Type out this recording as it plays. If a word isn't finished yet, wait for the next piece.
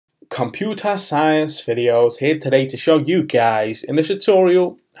Computer Science Videos here today to show you guys in this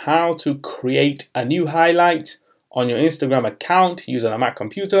tutorial how to create a new highlight on your Instagram account using a Mac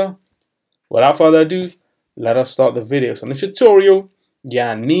computer. Without further ado, let us start the video. So in this tutorial,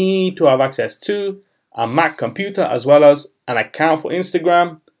 you need to have access to a Mac computer as well as an account for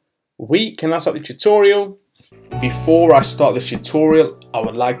Instagram. We can now start the tutorial. Before I start this tutorial, I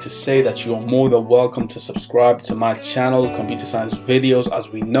would like to say that you are more than welcome to subscribe to my channel, Computer Science Videos. As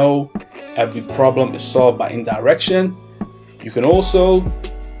we know, every problem is solved by indirection. You can also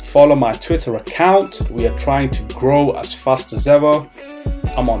follow my Twitter account. We are trying to grow as fast as ever.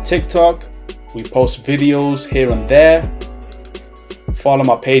 I'm on TikTok. We post videos here and there. Follow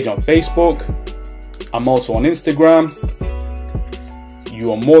my page on Facebook. I'm also on Instagram.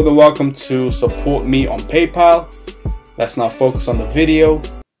 You are more than welcome to support me on PayPal. Let's now focus on the video.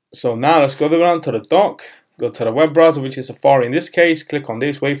 So now let's go down to the dock. Go to the web browser, which is Safari in this case. Click on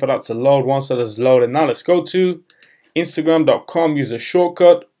this, wait for that to load. Once that is loaded, now let's go to Instagram.com. Use a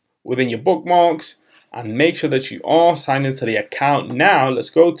shortcut within your bookmarks and make sure that you are signed into the account. Now let's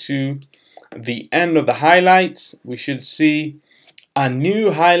go to the end of the highlights. We should see a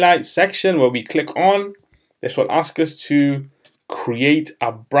new highlight section where we click on. This will ask us to create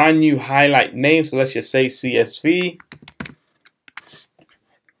a brand new highlight name. So let's just say CSV.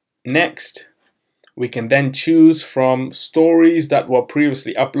 Next, we can then choose from stories that were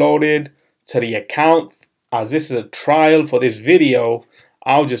previously uploaded to the account. As this is a trial for this video,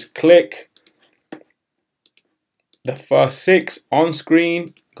 I'll just click the first 6 on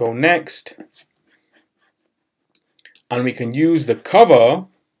screen, go next, and we can use the cover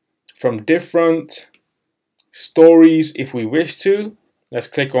from different stories if we wish to. Let's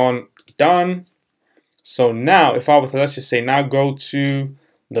click on done. So now if I was to, let's just say, now go to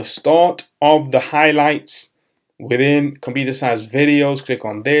the start of the highlights within Computer Science Videos, click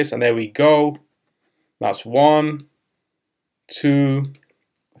on this, and there we go. That's 1, 2,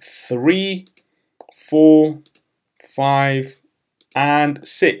 3, 4, 5, and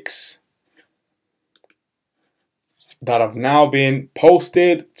 6 that have now been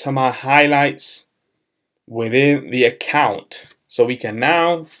posted to my highlights within the account. So we can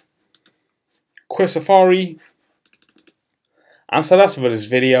now quit Safari. And so that's for this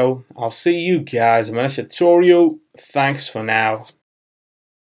video. I'll see you guys in my next tutorial. Thanks for now.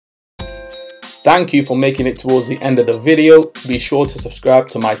 Thank you for making it towards the end of the video. Be sure to subscribe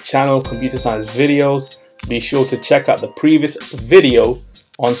to my channel, Computer Science Videos. Be sure to check out the previous video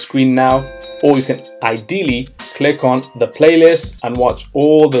on screen now, or you can ideally click on the playlist and watch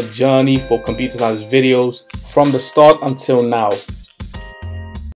all the journey for Computer Science Videos from the start until now.